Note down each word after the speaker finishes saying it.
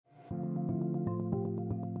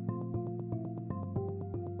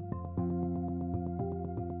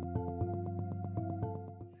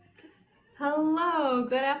Hello,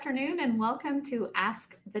 good afternoon, and welcome to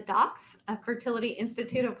Ask the Docs, a Fertility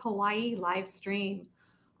Institute of Hawaii live stream.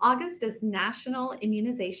 August is National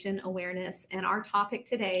Immunization Awareness, and our topic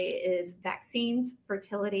today is vaccines,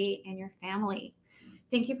 fertility, and your family.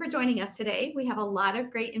 Thank you for joining us today. We have a lot of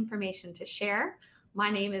great information to share. My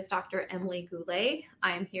name is Dr. Emily Goulet.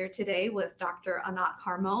 I am here today with Dr. Anat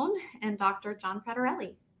Carmone and Dr. John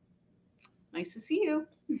Federelli. Nice to see you.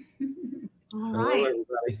 All right. Hello,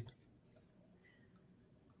 everybody.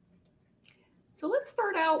 So let's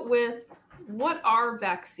start out with what are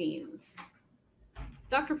vaccines?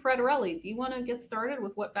 Dr. Federelli, do you want to get started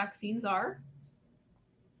with what vaccines are?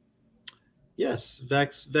 Yes,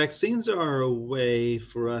 vaccines are a way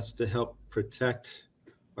for us to help protect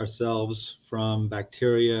ourselves from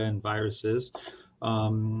bacteria and viruses.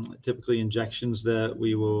 Typically injections that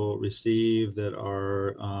we will receive that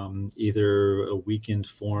are either a weakened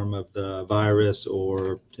form of the virus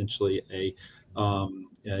or potentially a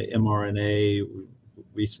mRNA.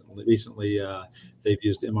 Recently, they've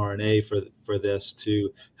used mRNA for this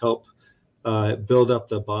to help build up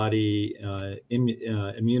the body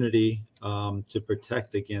immunity to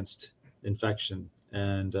protect against infection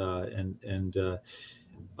and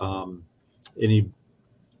any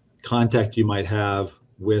contact you might have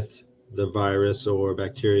with the virus or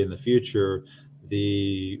bacteria in the future.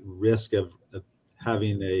 The risk of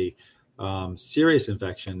having a serious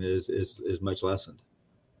infection is much lessened.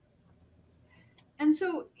 And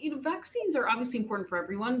so, vaccines are obviously important for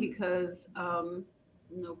everyone because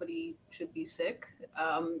nobody should be sick.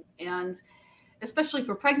 And especially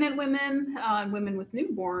for pregnant women and women with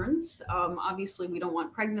newborns, obviously we don't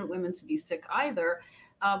want pregnant women to be sick either.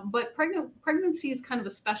 But pregnancy is kind of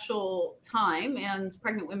a special time, and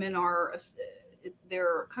pregnant women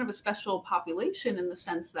they're kind of a special population in the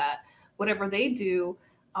sense that whatever they do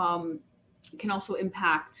can also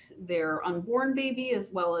impact their unborn baby, as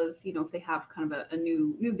well as, if they have kind of a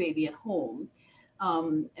new baby at home.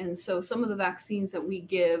 And so some of the vaccines that we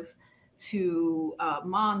give to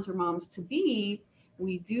moms or moms-to-be,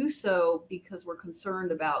 we do so because we're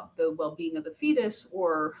concerned about the well-being of the fetus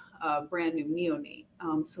or brand new neonate.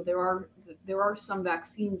 So there are some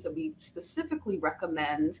vaccines that we specifically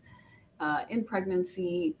recommend in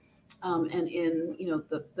pregnancy and in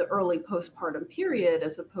the early postpartum period,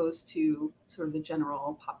 as opposed to sort of the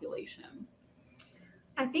general population.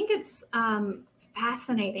 I think it's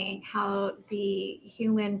fascinating how the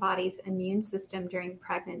human body's immune system during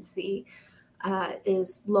pregnancy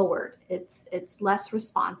is lowered. It's less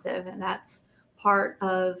responsive, and that's part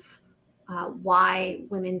of why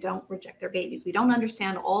women don't reject their babies. We don't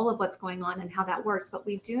understand all of what's going on and how that works, but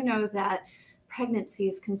we do know that pregnancy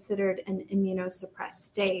is considered an immunosuppressed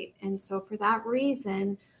state. And so for that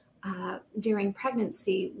reason, during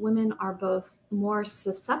pregnancy, women are both more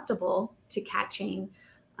susceptible to catching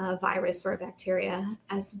a virus or a bacteria,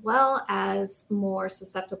 as well as more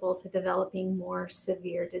susceptible to developing more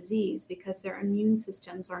severe disease because their immune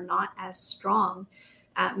systems are not as strong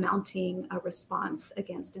at mounting a response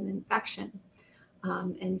against an infection.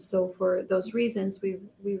 And so for those reasons, we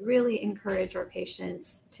really encourage our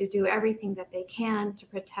patients to do everything that they can to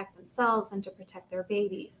protect themselves and to protect their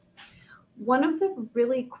babies. One of the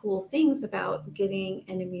really cool things about getting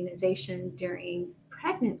an immunization during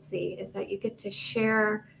pregnancy is that you get to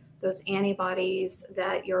share those antibodies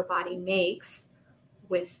that your body makes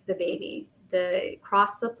with the baby. They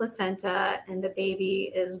cross the placenta, and the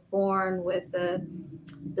baby is born with a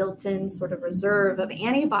built-in sort of reserve of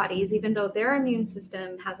antibodies. Even though their immune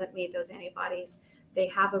system hasn't made those antibodies, they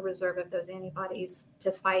have a reserve of those antibodies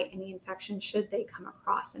to fight any infection should they come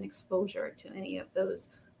across an exposure to any of those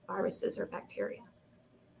viruses or bacteria.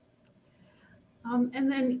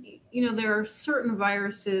 And then, there are certain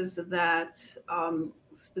viruses that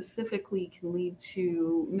specifically can lead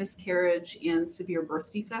to miscarriage and severe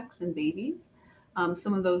birth defects in babies.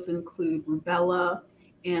 Some of those include rubella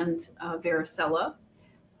and varicella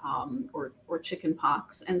or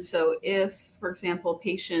chickenpox. And so if, for example, a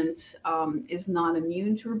patient is not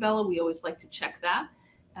immune to rubella, we always like to check that.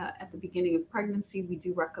 At the beginning of pregnancy, we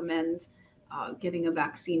do recommend getting a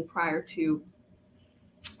vaccine prior to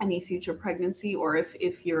any future pregnancy, or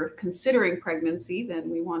if you're considering pregnancy, then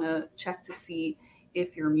we want to check to see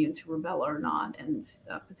if you're immune to rubella or not, and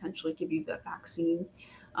potentially give you that vaccine.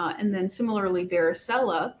 And then similarly,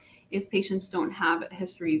 varicella, if patients don't have a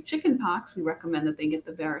history of chickenpox, we recommend that they get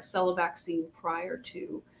the varicella vaccine prior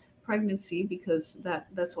to pregnancy, because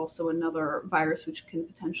that's also another virus which can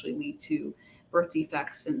potentially lead to birth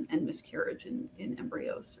defects and miscarriage in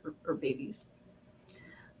embryos or babies.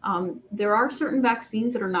 There are certain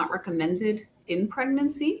vaccines that are not recommended in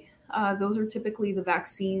pregnancy. Those are typically the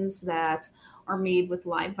vaccines that are made with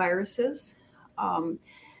live viruses.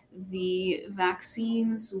 The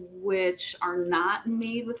vaccines which are not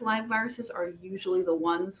made with live viruses are usually the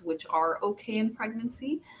ones which are okay in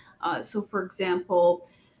pregnancy. So for example,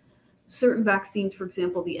 certain vaccines, for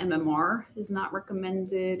example, the MMR is not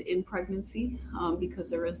recommended in pregnancy because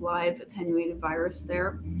there is live attenuated virus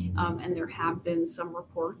there. And there have been some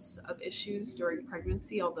reports of issues during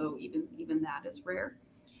pregnancy, although even that is rare.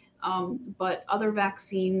 But other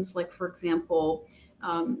vaccines, like for example,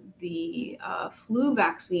 the flu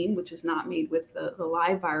vaccine, which is not made with the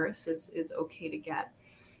live virus, is okay to get,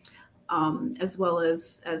 as well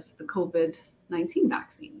as the COVID-19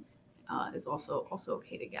 vaccines is also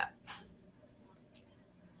okay to get.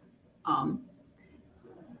 If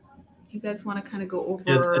you guys want to kind of go over,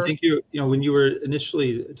 yeah, I think you know when you were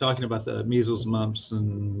initially talking about the measles, mumps,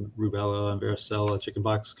 and rubella and varicella,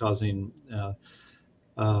 chickenpox causing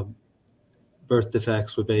birth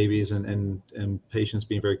defects with babies and patients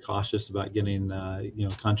being very cautious about getting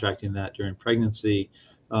contracting that during pregnancy.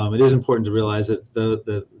 It is important to realize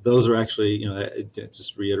that those are actually,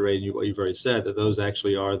 just reiterating what you've already said, that those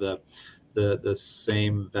actually are the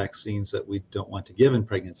same vaccines that we don't want to give in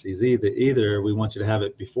pregnancies either. We want you to have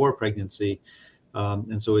it before pregnancy.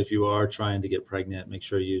 And so if you are trying to get pregnant, make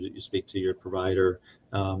sure you speak to your provider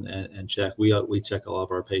and check. We check all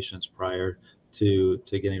of our patients prior to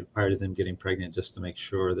them getting pregnant, just to make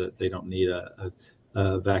sure that they don't need a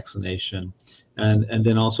vaccination. And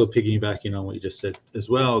then also piggybacking on what you just said as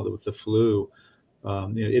well, with the flu,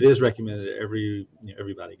 it is recommended that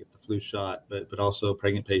everybody get the flu shot, but also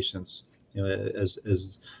pregnant patients,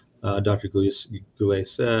 as Dr. Goulet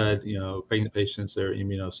said, pregnant patients, they're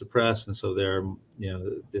immunosuppressed, and so they're,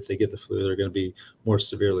 if they get the flu, they're going to be more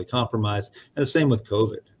severely compromised. And the same with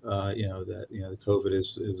COVID. COVID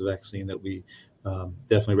is a vaccine that we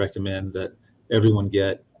definitely recommend that everyone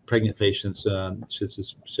get. Pregnant patients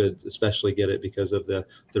should especially get it because of the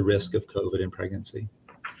risk of COVID in pregnancy.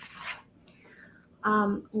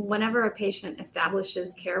 Whenever a patient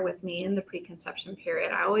establishes care with me in the preconception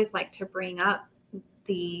period, I always like to bring up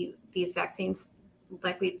these vaccines,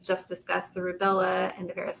 like we just discussed, the rubella and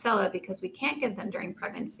the varicella, because we can't give them during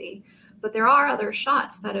pregnancy. But there are other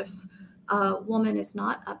shots that if a woman is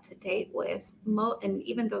not up to date with, and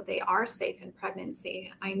even though they are safe in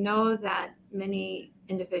pregnancy, I know that many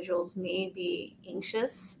individuals may be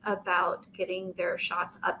anxious about getting their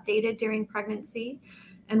shots updated during pregnancy.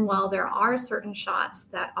 And while there are certain shots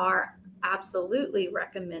that are absolutely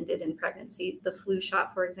recommended in pregnancy, the flu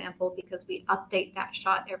shot, for example, because we update that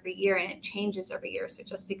shot every year and it changes every year. So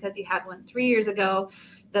just because you had one 3 years ago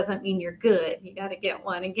doesn't mean you're good. You got to get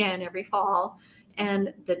one again every fall.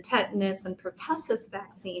 And the tetanus and pertussis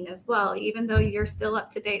vaccine as well, even though you're still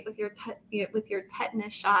up to date with your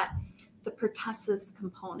tetanus shot, the pertussis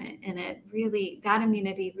component in it, really, that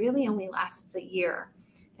immunity really only lasts a year.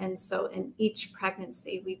 And so in each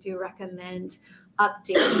pregnancy, we do recommend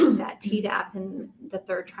updating that Tdap in the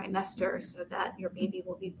third trimester so that your baby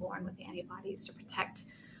will be born with antibodies to protect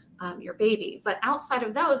your baby. But outside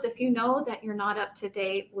of those, if you know that you're not up to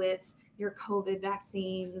date with your COVID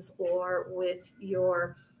vaccines or with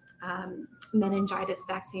your meningitis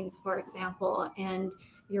vaccines, for example, and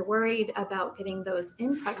you're worried about getting those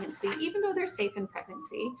in pregnancy, even though they're safe in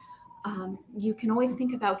pregnancy, you can always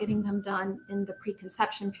think about getting them done in the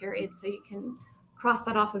preconception period so you can cross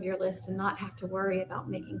that off of your list and not have to worry about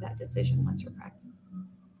making that decision once you're pregnant.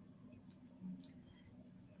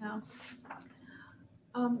 Yeah.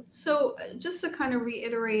 So just to kind of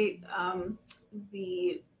reiterate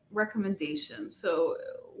the recommendations. So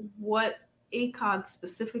what ACOG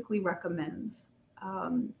specifically recommends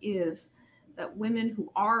is that women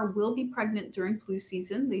who will be pregnant during flu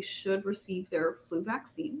season, they should receive their flu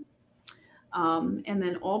vaccine. And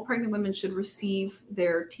then all pregnant women should receive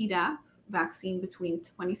their Tdap vaccine between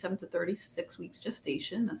 27 to 36 weeks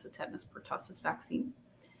gestation. That's the tetanus pertussis vaccine.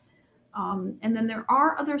 And then there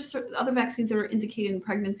are other vaccines that are indicated in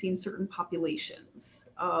pregnancy in certain populations.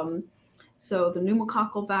 So the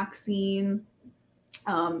pneumococcal vaccine,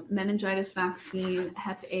 meningitis vaccine,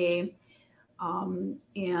 Hep A,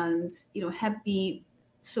 and Hep B.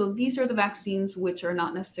 So these are the vaccines which are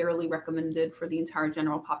not necessarily recommended for the entire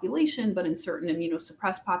general population, but in certain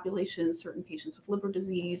immunosuppressed populations, certain patients with liver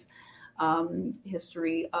disease,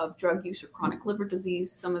 history of drug use or chronic liver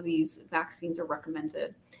disease, some of these vaccines are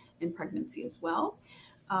recommended in pregnancy as well.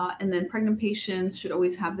 And then pregnant patients should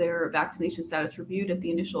always have their vaccination status reviewed at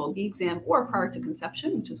the initial OB exam or prior to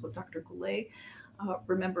conception, which is what Dr. Goulet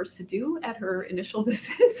remembers to do at her initial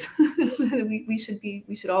visits.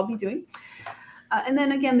 we should all be doing. And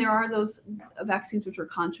then again, there are those vaccines which are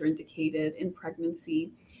contraindicated in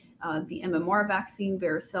pregnancy, the MMR vaccine,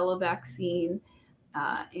 varicella vaccine,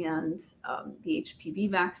 and the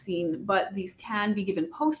HPV vaccine, but these can be given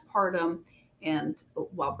postpartum and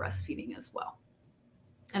while breastfeeding as well.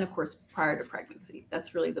 And of course, prior to pregnancy.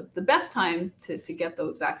 That's really the best time to get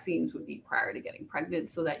those vaccines would be prior to getting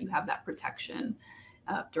pregnant, so that you have that protection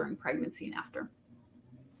during pregnancy and after.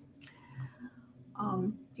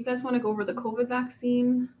 Do you guys want to go over the COVID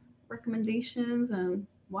vaccine recommendations and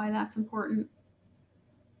why that's important?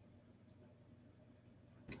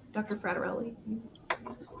 Dr. Fraterelli.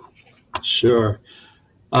 Sure.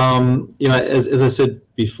 As I said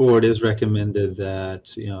before, it is recommended that,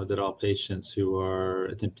 that all patients who are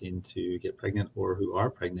attempting to get pregnant or who are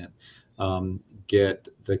pregnant get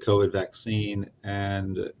the COVID vaccine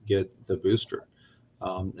and get the booster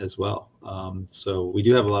as well. So we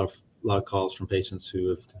do have a lot of calls from patients who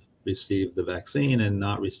have received the vaccine and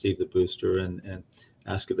not received the booster, and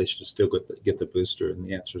ask if they should still get the booster, and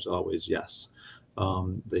the answer is always yes,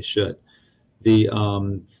 they should. The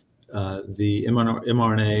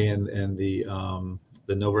mRNA and the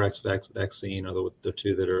Novavax vaccine are the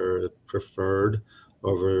two that are preferred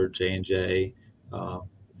over J&J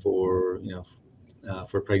for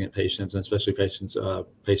pregnant patients, and especially patients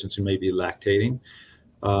who may be lactating.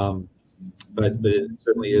 But it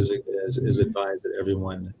certainly is advised that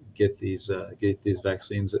everyone get these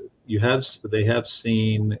vaccines. They have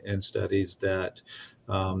seen in studies that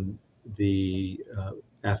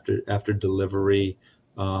after delivery,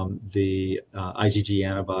 the IgG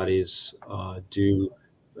antibodies do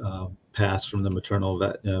pass from the maternal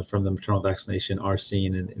vaccination, are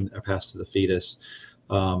seen and are passed to the fetus.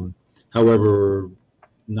 However,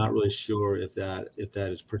 not really sure if that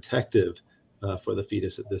is protective for the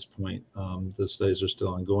fetus at this point. Those studies are still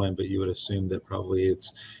ongoing, but you would assume that probably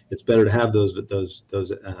it's better to have those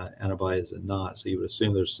antibodies than not. So you would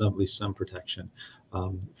assume there's at least some protection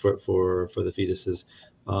for the fetuses.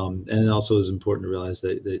 And it also is important to realize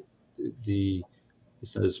that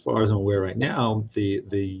as far as I'm aware right now, the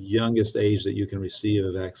youngest age that you can receive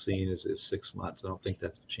a vaccine is 6 months. I don't think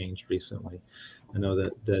that's changed recently. I know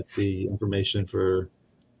that the information for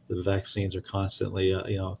the vaccines are constantly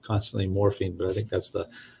morphing, but I think that's the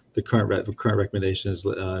current recommendation is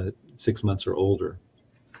 6 months or older.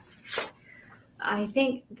 I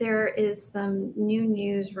think there is some new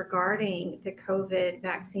news regarding the COVID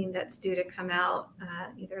vaccine that's due to come out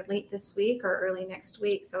either late this week or early next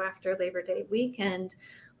week. So after Labor Day weekend,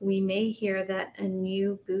 we may hear that a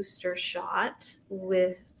new booster shot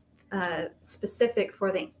with specific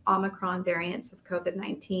for the Omicron variants of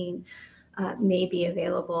COVID-19 may be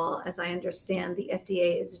available. As I understand, the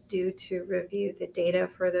FDA is due to review the data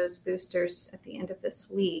for those boosters at the end of this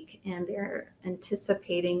week, and they're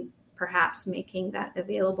anticipating perhaps making that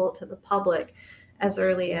available to the public as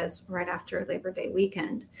early as right after Labor Day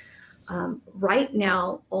weekend. Right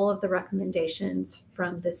now, all of the recommendations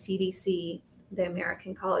from the CDC, the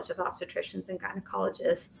American College of Obstetricians and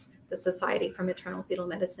Gynecologists, the Society for Maternal Fetal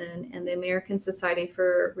Medicine, and the American Society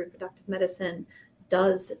for Reproductive Medicine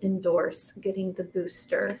does endorse getting the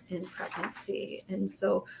booster in pregnancy. And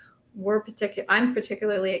so I'm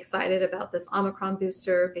particularly excited about this Omicron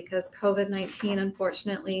booster because COVID-19,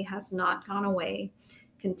 unfortunately, has not gone away,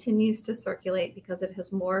 continues to circulate because it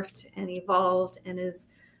has morphed and evolved and is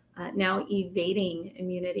now evading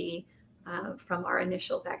immunity from our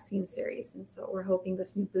initial vaccine series. And so we're hoping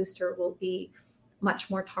this new booster will be much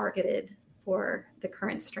more targeted for the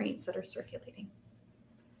current strains that are circulating.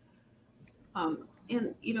 And,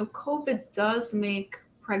 COVID does make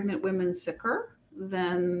pregnant women sicker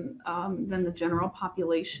than the general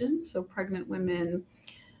population. So pregnant women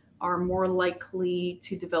are more likely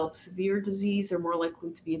to develop severe disease. They're more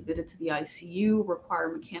likely to be admitted to the ICU, require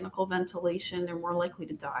mechanical ventilation. They're more likely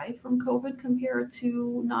to die from COVID compared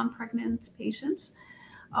to non-pregnant patients.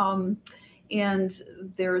 And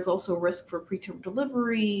there is also risk for preterm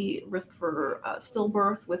delivery, risk for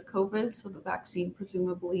stillbirth with COVID. So the vaccine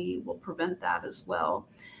presumably will prevent that as well.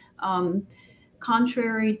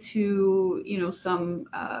 Contrary to some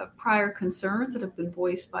prior concerns that have been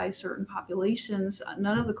voiced by certain populations,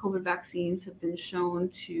 none of the COVID vaccines have been shown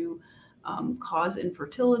to cause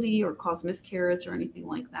infertility or cause miscarriage or anything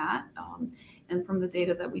like that. And from the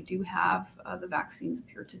data that we do have, the vaccines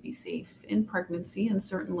appear to be safe in pregnancy and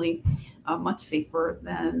certainly much safer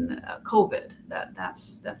than COVID.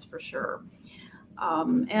 That's for sure.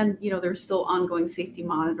 And there's still ongoing safety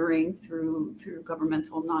monitoring through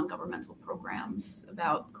governmental, non-governmental programs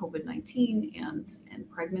about COVID-19 and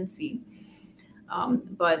pregnancy.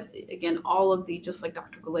 But again, all of the, just like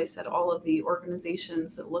Dr. Goulet said, all of the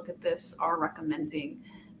organizations that look at this are recommending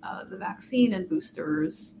the vaccine and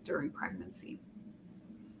boosters during pregnancy.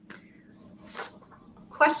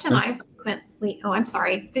 Question I frequently, oh, I'm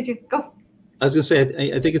sorry. Did you go? I was going to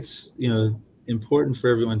say, I think it's, important for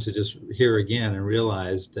everyone to just hear again and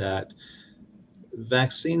realize that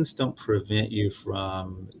vaccines don't prevent you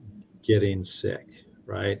from getting sick,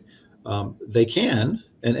 right? They can,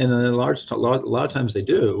 and a lot of times they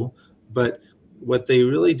do, but what they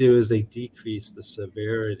really do is they decrease the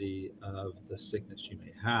severity of the sickness you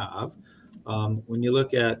may have. When you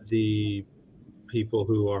look at the people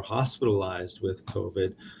who are hospitalized with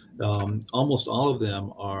COVID, almost all of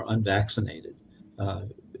them are unvaccinated.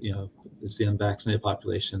 It's the unvaccinated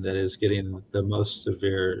population that is getting the most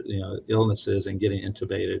severe, illnesses and getting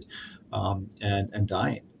intubated and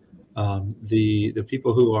dying. The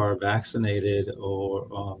people who are vaccinated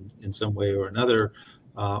or in some way or another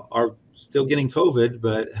are still getting COVID,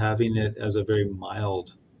 but having it as a very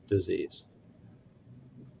mild disease.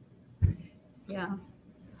 Yeah.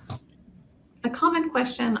 A common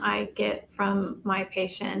question I get from my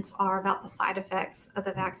patients are about the side effects of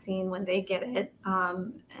the vaccine when they get it,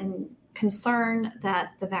 and concern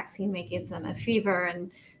that the vaccine may give them a fever,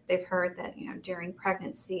 and they've heard that during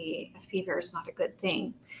pregnancy a fever is not a good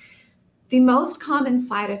thing. The most common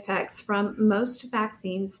side effects from most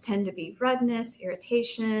vaccines tend to be redness,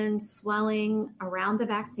 irritation, swelling around the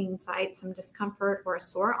vaccine site, some discomfort, or a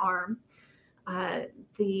sore arm.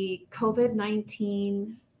 The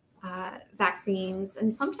COVID-19 vaccines,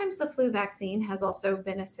 and sometimes the flu vaccine, has also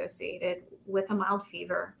been associated with a mild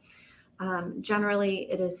fever.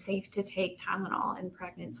 Generally, it is safe to take Tylenol in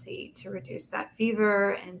pregnancy to reduce that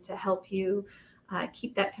fever and to help you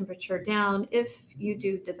keep that temperature down if you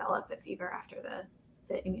do develop a fever after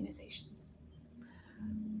the immunizations.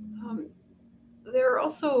 There are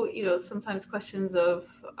also, sometimes questions of,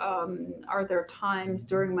 are there times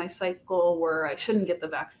during my cycle where I shouldn't get the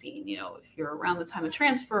vaccine? If you're around the time of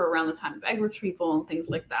transfer, around the time of egg retrieval, and things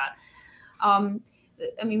like that.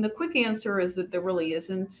 The quick answer is that there really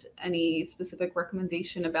isn't any specific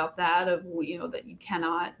recommendation about that, that you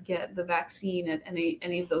cannot get the vaccine at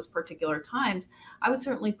any of those particular times. I would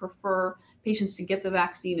certainly prefer patients to get the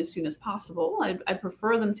vaccine as soon as possible. I'd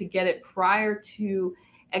prefer them to get it prior to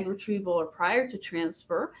egg retrieval or prior to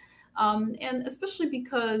transfer. And especially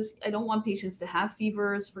because I don't want patients to have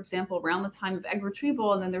fevers, for example, around the time of egg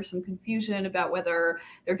retrieval, and then there's some confusion about whether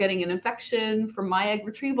they're getting an infection from my egg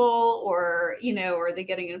retrieval, or, are they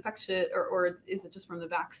getting an infection, or is it just from the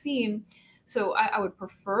vaccine? So I would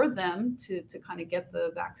prefer them to kind of get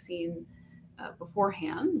the vaccine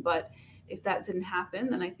beforehand. But if that didn't happen,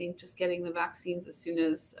 then I think just getting the vaccines as soon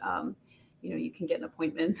as, you can get an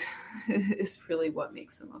appointment is really what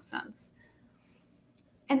makes the most sense.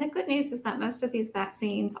 And the good news is that most of these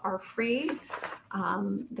vaccines are free.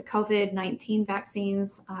 The COVID-19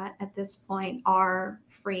 vaccines at this point are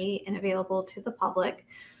free and available to the public.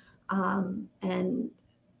 And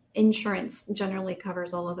insurance generally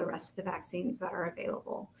covers all of the rest of the vaccines that are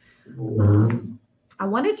available. I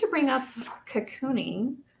wanted to bring up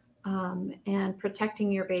cocooning and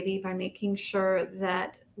protecting your baby by making sure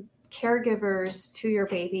that caregivers to your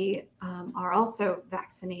baby are also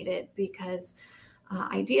vaccinated, because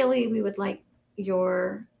ideally we would like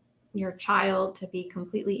your child to be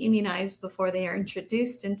completely immunized before they are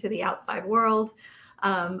introduced into the outside world.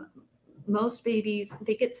 Most babies,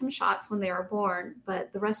 they get some shots when they are born,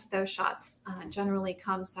 but the rest of those shots generally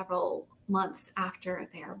come several months after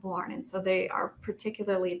they are born. And so they are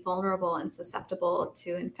particularly vulnerable and susceptible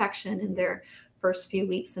to infection in their first few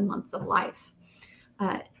weeks and months of life.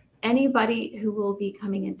 Anybody who will be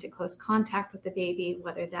coming into close contact with the baby,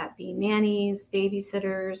 whether that be nannies,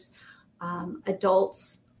 babysitters,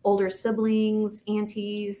 adults, older siblings,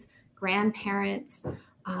 aunties, grandparents,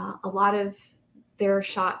 a lot of their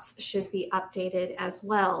shots should be updated as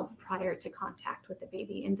well prior to contact with the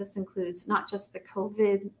baby. And this includes not just the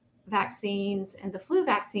COVID vaccines and the flu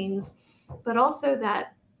vaccines, but also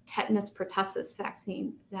that tetanus pertussis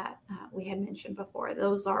vaccine that we had mentioned before.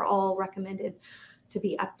 Those are all recommended to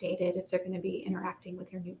be updated if they're going to be interacting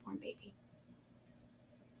with your newborn baby.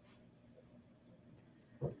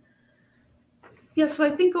 Yeah, so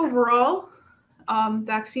I think overall,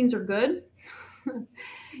 vaccines are good,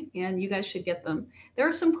 and you guys should get them. There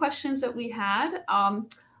are some questions that we had.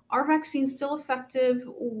 Are vaccines still effective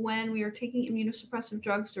when we are taking immunosuppressive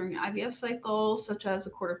drugs during IVF cycles, such as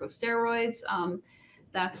the corticosteroids?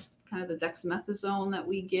 That's kind of the dexamethasone that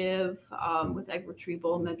we give with egg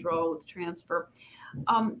retrieval, Medrol with transfer.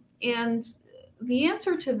 And The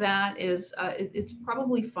answer to that is it's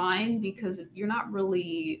probably fine, because you're not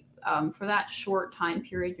really, for that short time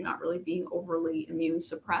period, you're not really being overly immune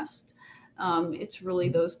suppressed. It's really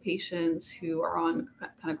those patients who are on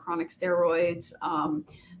kind of chronic steroids,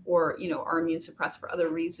 or are immune suppressed for other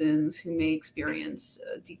reasons, who may experience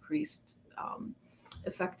decreased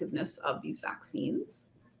effectiveness of these vaccines.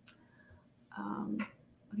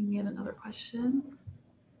 Let me get another question.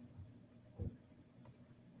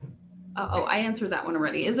 I answered that one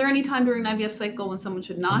already. Is there any time during an IVF cycle when someone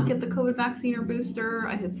should not get the COVID vaccine or booster?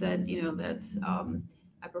 I had said, that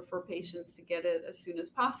I prefer patients to get it as soon as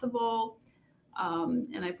possible.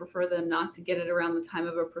 And I prefer them not to get it around the time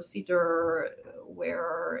of a procedure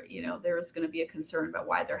where, there's going to be a concern about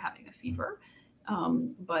why they're having a fever.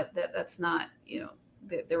 But that's not,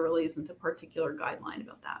 there really isn't a particular guideline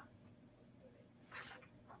about that.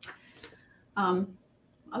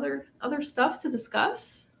 Other stuff to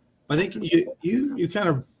discuss? I think you kind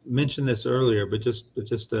of mentioned this earlier, but just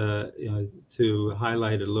to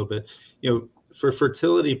highlight it a little bit, for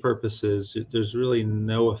fertility purposes, there's really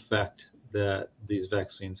no effect that these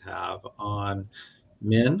vaccines have on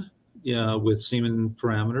men, with semen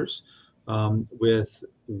parameters, with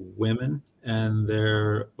women and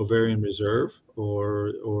their ovarian reserve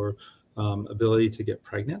or ability to get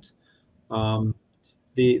pregnant.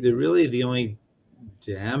 The only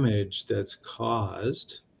damage that's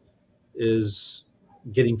caused is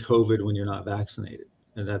getting COVID when you're not vaccinated,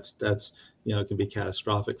 and that's it can be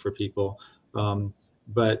catastrophic for people.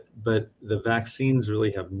 But the vaccines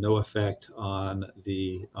really have no effect on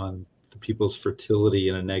the people's fertility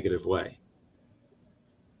in a negative way.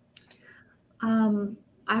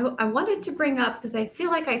 I wanted to bring up, because I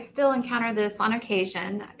feel like I still encounter this on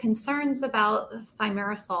occasion, concerns about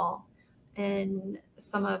thimerosal in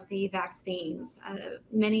some of the vaccines.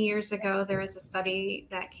 Many years ago, there was a study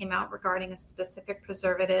that came out regarding a specific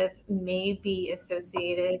preservative may be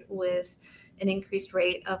associated with an increased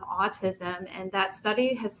rate of autism, and that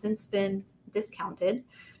study has since been discounted.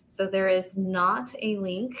 So there is not a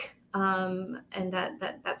link, and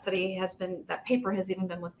that study has been, that paper has even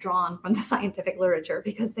been withdrawn from the scientific literature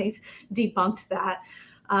because they've debunked that.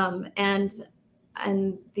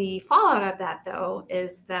 And the fallout of that, though,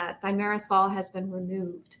 is that thimerosal has been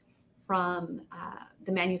removed from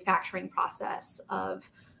the manufacturing process of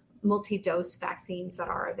multi-dose vaccines that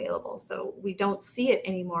are available. So we don't see it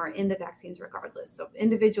anymore in the vaccines regardless. So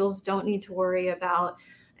individuals don't need to worry about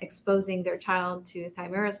exposing their child to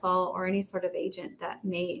thimerosal or any sort of agent that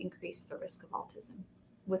may increase the risk of autism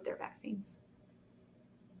with their vaccines.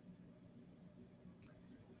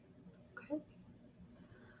 Okay.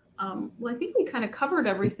 Well, I think we kind of covered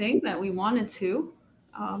everything that we wanted to.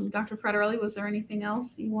 Dr. Frederelli, was there anything else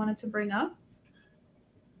you wanted to bring up?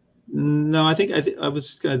 No, I think I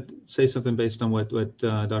was going to say something based on what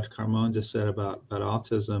Dr. Carmon just said about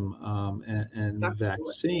autism and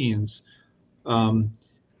vaccines. Who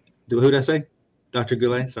did I say? Dr.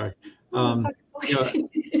 Goulet? Sorry.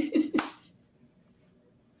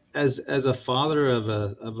 As a father of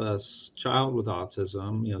a child with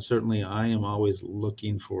autism, certainly I am always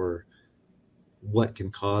looking for what can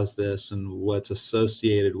cause this and what's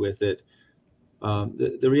associated with it.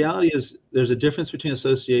 The reality is there's a difference between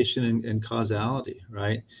association and causality,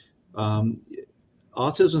 right?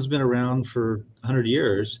 Autism's been around for 100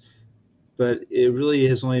 years, but it really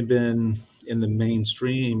has only been in the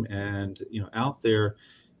mainstream and out there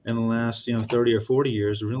in the last 30 or 40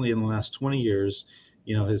 years. Really, in the last 20 years,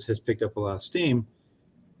 has picked up a lot of steam.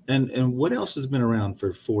 And what else has been around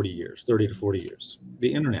for 40 years, 30 to 40 years?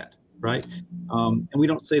 The internet, right? And we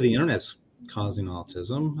don't say the internet's causing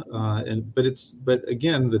autism, but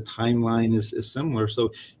again, the timeline is similar.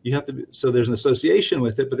 So you have to. So there's an association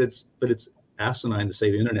with it, but it's asinine to say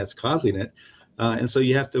the internet's causing it. And so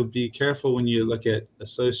you have to be careful when you look at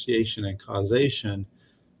association and causation.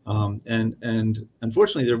 And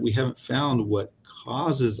unfortunately, we haven't found what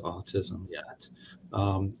causes autism yet.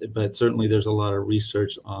 But certainly there's a lot of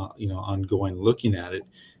research, ongoing looking at it.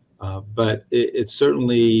 But it's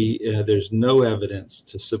certainly, there's no evidence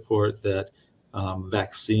to support that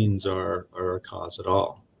vaccines are a cause at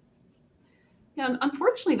all. Yeah, and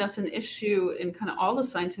unfortunately, that's an issue in kind of all the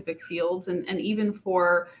scientific fields, and even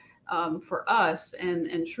for us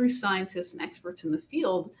and true scientists and experts in the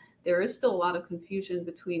field. There is still a lot of confusion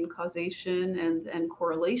between causation and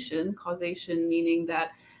correlation. Causation meaning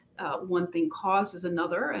that one thing causes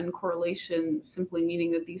another, and correlation simply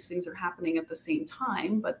meaning that these things are happening at the same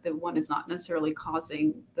time, but that one is not necessarily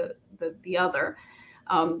causing the other.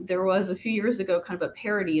 There was a few years ago kind of a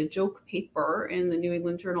parody, a joke paper in the New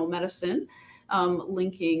England Journal of Medicine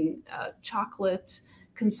linking chocolate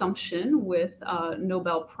consumption with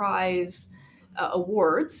Nobel Prize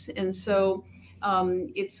awards. And so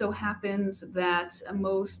it so happens that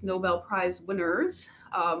most Nobel Prize winners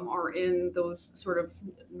are in those sort of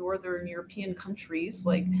Northern European countries,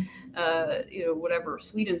 like, whatever,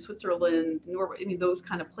 Sweden, Switzerland, Norway, I mean, those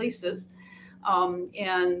kind of places.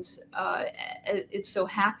 It so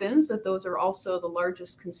happens that those are also the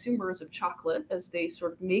largest consumers of chocolate, as they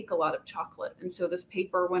sort of make a lot of chocolate. And so this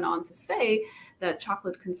paper went on to say that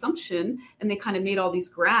chocolate consumption, and they kind of made all these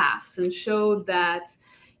graphs and showed that,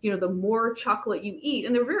 the more chocolate you eat,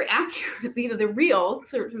 and they're very accurate, they're real,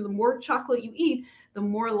 so the more chocolate you eat, the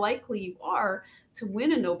more likely you are to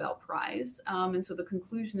win a Nobel Prize. And so the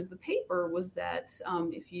conclusion of the paper was that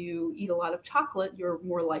if you eat a lot of chocolate, you're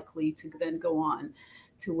more likely to then go on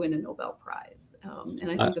to win a Nobel Prize. And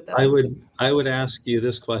I think I would ask you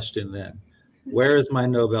this question then: where is my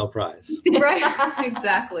Nobel Prize? Right,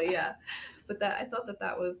 exactly, yeah. But I thought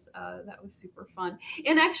that was super fun.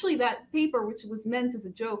 And actually, that paper, which was meant as a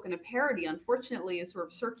joke and a parody, unfortunately, is sort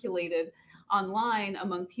of circulated online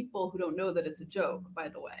among people who don't know that it's a joke, by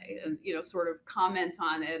the way, and sort of comment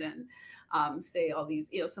on it and say all these,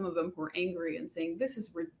 some of them who are angry and saying, this is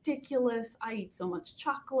ridiculous, I eat so much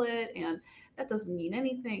chocolate and that doesn't mean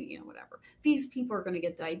anything, whatever, these people are going to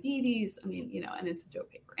get diabetes, I mean, and it's a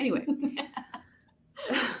joke paper anyway.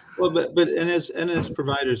 Well, but as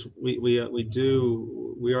providers, we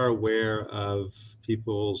are aware of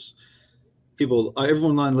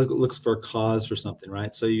everyone online looks for a cause for something,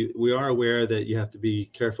 right? So we are aware that you have to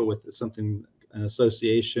be careful with something, an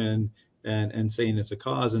association, and saying it's a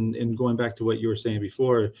cause. And going back to what you were saying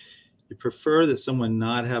before, you prefer that someone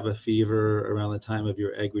not have a fever around the time of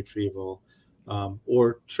your egg retrieval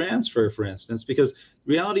or transfer, for instance, because the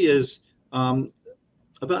reality is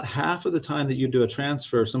about half of the time that you do a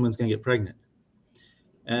transfer, someone's going to get pregnant,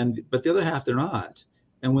 but the other half they're not.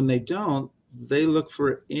 And when they don't, they look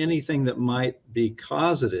for anything that might be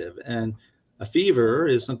causative, and a fever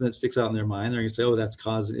is something that sticks out in their mind. They're going to say, "Oh, that's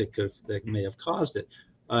caused it. That may have caused it."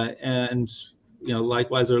 And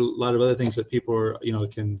likewise, there are a lot of other things that people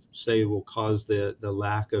can say will cause the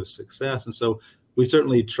lack of success. And so we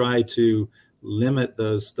certainly try to limit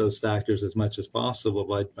those factors as much as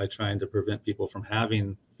possible by trying to prevent people from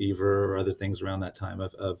having fever or other things around that time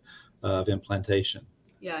of implantation.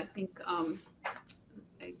 Yeah, I think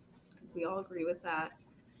we all agree with that.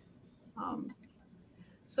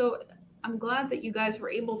 So I'm glad that you guys were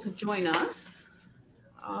able to join us.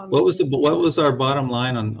 What was our bottom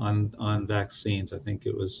line on vaccines? I think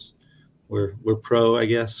it was we're pro, I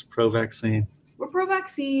guess, pro vaccine. We're pro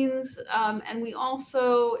vaccines, and we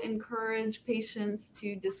also encourage patients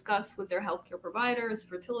to discuss with their healthcare providers,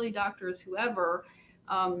 fertility doctors, whoever,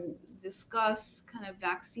 discuss kind of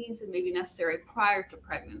vaccines that may be necessary prior to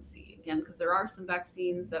pregnancy. Again, because there are some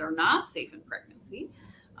vaccines that are not safe in pregnancy.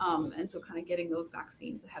 And so kind of getting those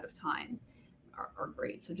vaccines ahead of time are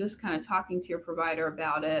great. So just kind of talking to your provider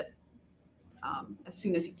about it as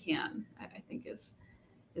soon as you can, I think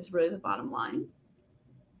is really the bottom line.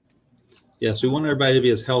 Yes, we want everybody to be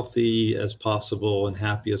as healthy as possible and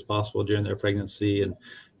happy as possible during their pregnancy and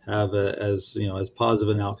have as positive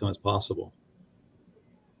an outcome as possible.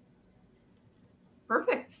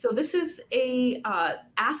 Perfect. So this is a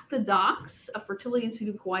Ask the Docs, a Fertility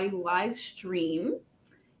Institute of Hawaii live stream.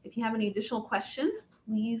 If you have any additional questions,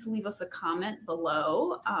 please leave us a comment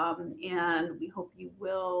below, and we hope you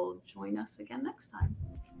will join us again next time.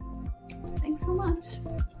 Thanks so much.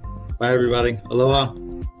 Bye, everybody. Aloha.